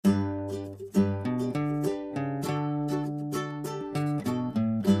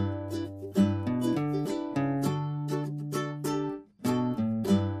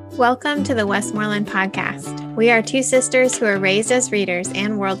Welcome to the Westmoreland Podcast. We are two sisters who are raised as readers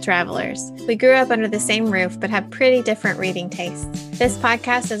and world travelers. We grew up under the same roof but have pretty different reading tastes. This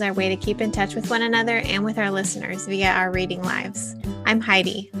podcast is our way to keep in touch with one another and with our listeners via our reading lives. I'm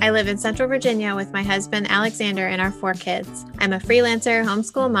Heidi. I live in Central Virginia with my husband Alexander and our 4 kids. I'm a freelancer,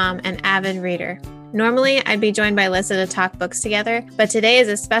 homeschool mom, and avid reader. Normally, I'd be joined by Alyssa to talk books together, but today is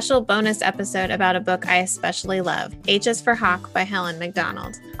a special bonus episode about a book I especially love, H is for Hawk by Helen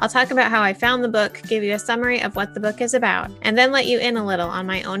Macdonald. I'll talk about how I found the book, give you a summary of what the book is about, and then let you in a little on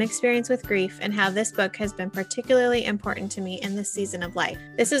my own experience with grief and how this book has been particularly important to me in this season of life.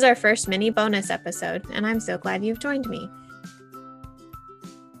 This is our first mini bonus episode, and I'm so glad you've joined me.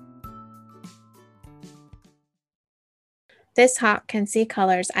 This hawk can see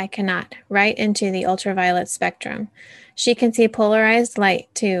colors I cannot, right into the ultraviolet spectrum. She can see polarized light,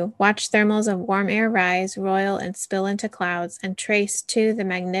 too, watch thermals of warm air rise, roil, and spill into clouds, and trace, too, the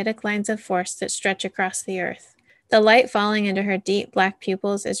magnetic lines of force that stretch across the earth. The light falling into her deep black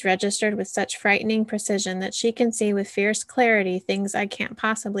pupils is registered with such frightening precision that she can see with fierce clarity things I can't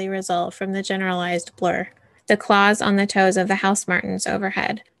possibly resolve from the generalized blur. The claws on the toes of the house martins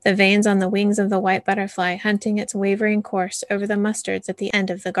overhead, the veins on the wings of the white butterfly hunting its wavering course over the mustards at the end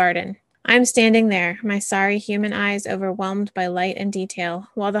of the garden. I'm standing there, my sorry human eyes overwhelmed by light and detail,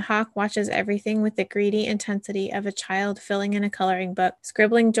 while the hawk watches everything with the greedy intensity of a child filling in a coloring book,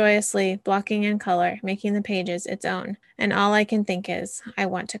 scribbling joyously, blocking in color, making the pages its own. And all I can think is, I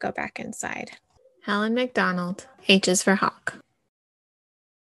want to go back inside. Helen Macdonald, H is for Hawk.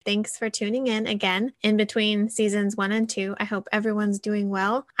 Thanks for tuning in again in between seasons 1 and 2. I hope everyone's doing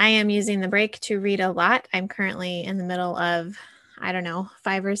well. I am using the break to read a lot. I'm currently in the middle of,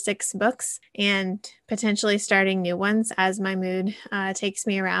 5 or 6 books and potentially starting new ones as my mood takes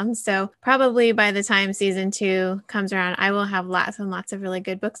me around. So probably by the time season 2 comes around, I will have lots and lots of really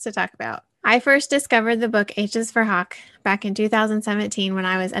good books to talk about. I first discovered the book H is for Hawk back in 2017 when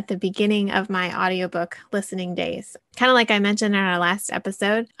I was at the beginning of my audiobook listening days. Kind of like I mentioned in our last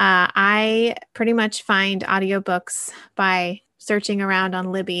episode, I pretty much find audiobooks by searching around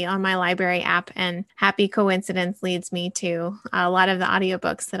on Libby on my library app, and happy coincidence leads me to a lot of the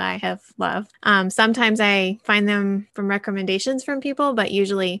audiobooks that I have loved. Sometimes I find them from recommendations from people, but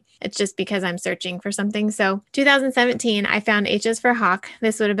usually it's just because I'm searching for something. So 2017, I found H is for Hawk.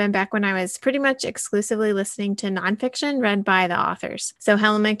 This would have been back when I was pretty much exclusively listening to nonfiction read by the authors. So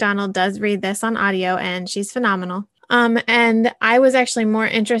Helen Macdonald does read this on audio, and she's phenomenal. And I was actually more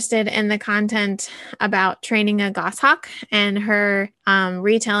interested in the content about training a goshawk and her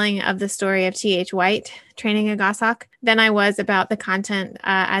retelling of the story of T.H. White training a goshawk than I was about the content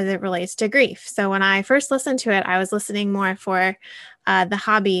as it relates to grief. So when I first listened to it, I was listening more for the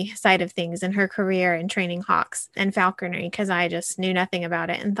hobby side of things and her career in training hawks and falconry, because I just knew nothing about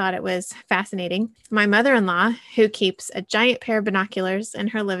it and thought it was fascinating. My mother-in-law, who keeps a giant pair of binoculars in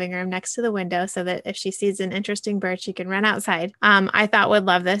her living room next to the window so that if she sees an interesting bird, she can run outside, I thought would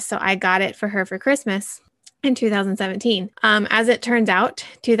love this. So I got it for her for Christmas in 2017. As it turns out,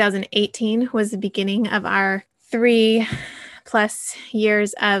 2018 was the beginning of our 3+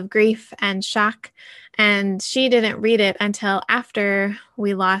 years of grief and shock. And she didn't read it until after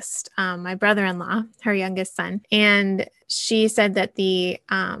we lost my brother-in-law, her youngest son. And she said that the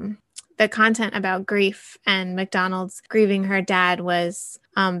content about grief and Macdonald's grieving her dad was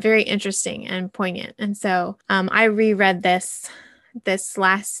very interesting and poignant. And so I reread this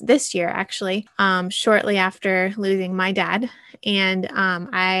year, actually, shortly after losing my dad. And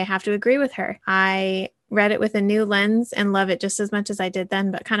I have to agree with her. I read it with a new lens and love it just as much as I did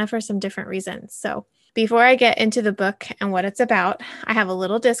then, but kind of for some different reasons. So before I get into the book and what it's about, I have a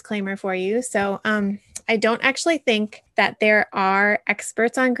little disclaimer for you. So I don't actually think that there are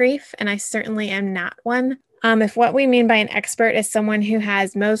experts on grief, and I certainly am not one. If what we mean by an expert is someone who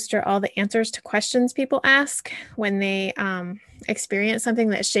has most or all the answers to questions people ask when they experience something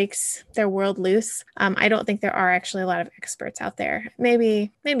that shakes their world loose, I don't think there are actually a lot of experts out there.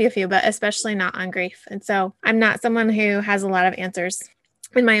 Maybe a few, but especially not on grief. And so I'm not someone who has a lot of answers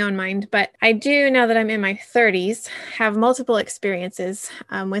in my own mind, but I do, now that I'm in my 30s, have multiple experiences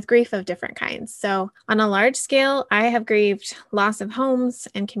with grief of different kinds. So on a large scale, I have grieved loss of homes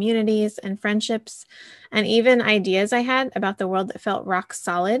and communities and friendships, and even ideas I had about the world that felt rock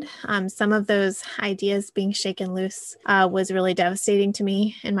solid. Some of those ideas being shaken loose was really devastating to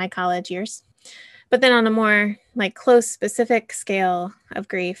me in my college years. But then on a more close, specific scale of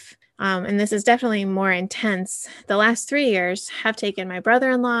grief, And this is definitely more intense. The last 3 years have taken my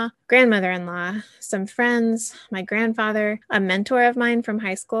brother-in-law, grandmother-in-law, some friends, my grandfather, a mentor of mine from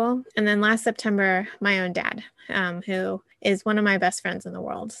high school, and then last September, my own dad, who is one of my best friends in the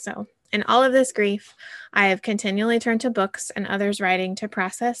world. So in all of this grief, I have continually turned to books and others' writing to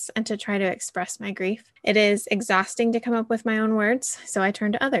process and to try to express my grief. It is exhausting to come up with my own words, so I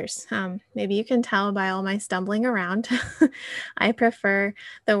turn to others. Maybe you can tell by all my stumbling around. I prefer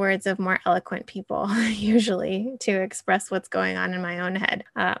the words of more eloquent people, usually, to express what's going on in my own head.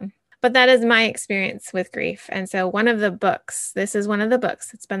 But that is my experience with grief. And so this is one of the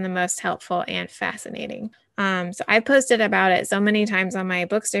books that's been the most helpful and fascinating. So I posted about it so many times on my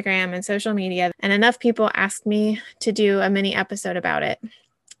Bookstagram and social media, and enough people asked me to do a mini episode about it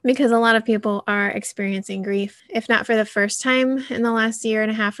because a lot of people are experiencing grief, if not for the first time in the last year and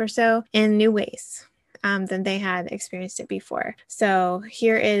a half or so, in new ways than they had experienced it before. So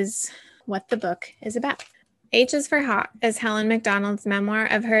here is what the book is about. H is for Hawk is Helen Macdonald's memoir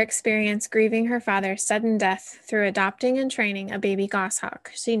of her experience grieving her father's sudden death through adopting and training a baby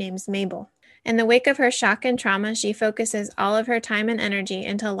goshawk she names Mabel. In the wake of her shock and trauma, she focuses all of her time and energy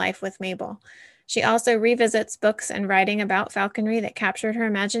into life with Mabel. She also revisits books and writing about falconry that captured her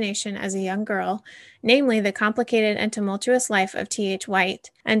imagination as a young girl, namely the complicated and tumultuous life of T.H. White,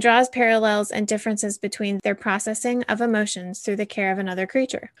 and draws parallels and differences between their processing of emotions through the care of another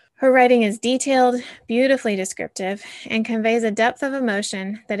creature. Her writing is detailed, beautifully descriptive, and conveys a depth of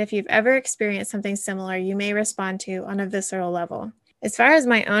emotion that if you've ever experienced something similar, you may respond to on a visceral level. As far as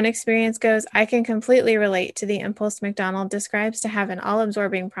my own experience goes, I can completely relate to the impulse Macdonald describes to have an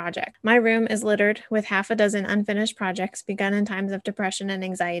all-absorbing project. My room is littered with half a dozen unfinished projects begun in times of depression and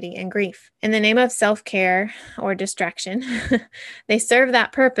anxiety and grief. In the name of self-care or distraction, they serve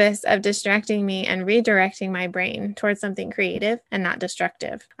that purpose of distracting me and redirecting my brain towards something creative and not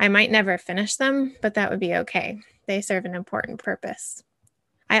destructive. I might never finish them, but that would be okay. They serve an important purpose.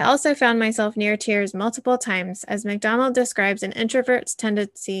 I also found myself near tears multiple times as Macdonald describes an introvert's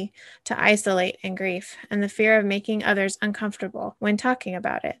tendency to isolate in grief and the fear of making others uncomfortable when talking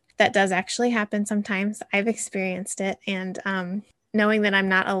about it. That does actually happen sometimes. I've experienced it, and knowing that I'm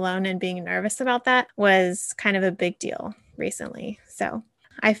not alone and being nervous about that was kind of a big deal recently. So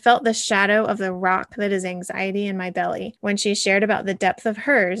I felt the shadow of the rock that is anxiety in my belly when she shared about the depth of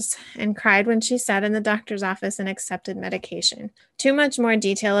hers and cried when she sat in the doctor's office and accepted medication. Too much more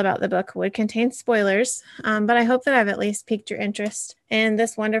detail about the book would contain spoilers, but I hope that I've at least piqued your interest in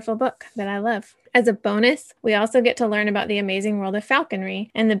this wonderful book that I love. As a bonus, we also get to learn about the amazing world of falconry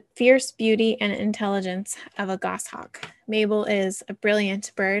and the fierce beauty and intelligence of a goshawk. Mabel is a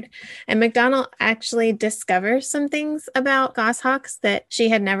brilliant bird, and Macdonald actually discovers some things about goshawks that she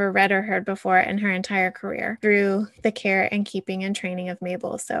had never read or heard before in her entire career through the care and keeping and training of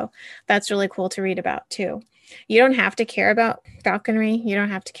Mabel. So that's really cool to read about too. You don't have to care about falconry. You don't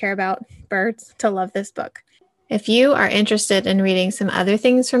have to care about birds to love this book. If you are interested in reading some other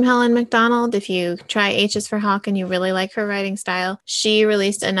things from Helen Macdonald, if you try H is for Hawk and you really like her writing style, she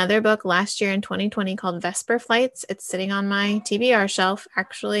released another book last year in 2020 called Vesper Flights. It's sitting on my TBR shelf,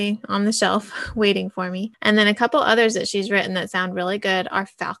 actually on the shelf, waiting for me. And then a couple others that she's written that sound really good are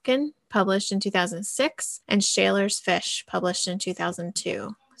Falcon, published in 2006, and Shaler's Fish, published in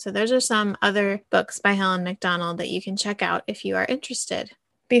 2002. So those are some other books by Helen Macdonald that you can check out if you are interested.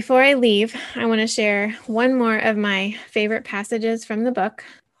 Before I leave, I want to share one more of my favorite passages from the book.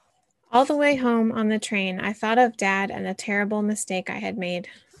 All the way home on the train, I thought of Dad and the terrible mistake I had made.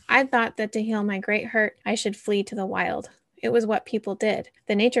 I thought that to heal my great hurt, I should flee to the wild. It was what people did.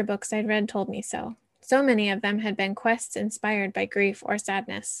 The nature books I'd read told me so. So many of them had been quests inspired by grief or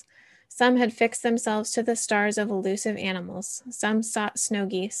sadness. Some had fixed themselves to the stars of elusive animals. Some sought snow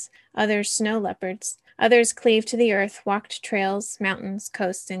geese, others snow leopards. Others cleaved to the earth, walked trails, mountains,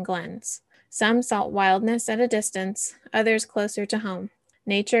 coasts, and glens. Some sought wildness at a distance, others closer to home.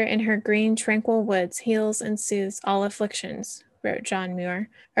 Nature in her green, tranquil woods heals and soothes all afflictions, wrote John Muir.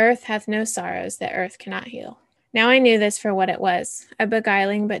 Earth hath no sorrows that earth cannot heal. Now I knew this for what it was, a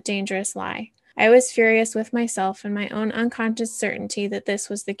beguiling but dangerous lie. I was furious with myself and my own unconscious certainty that this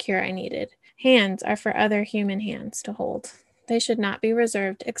was the cure I needed. Hands are for other human hands to hold. They should not be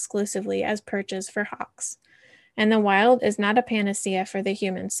reserved exclusively as perches for hawks. And the wild is not a panacea for the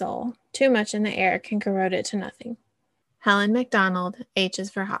human soul. Too much in the air can corrode it to nothing. Helen Macdonald, H is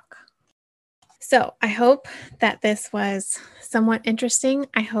for Hawk. So I hope that this was somewhat interesting.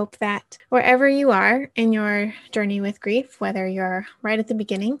 I hope that wherever you are in your journey with grief, whether you're right at the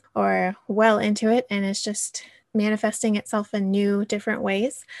beginning or well into it and it's just manifesting itself in new, different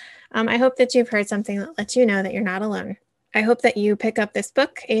ways, I hope that you've heard something that lets you know that you're not alone. I hope that you pick up this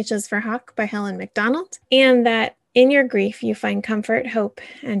book, H is for Hawk by Helen McDonald, and that in your grief you find comfort, hope,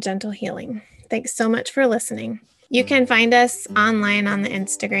 and gentle healing. Thanks so much for listening. You can find us online on the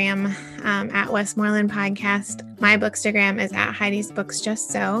Instagram at Westmoreland Podcast. My Bookstagram is at Heidi's Books Just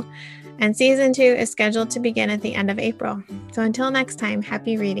So. And season 2 is scheduled to begin at the end of April. So until next time,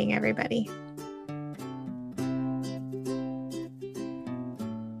 happy reading, everybody.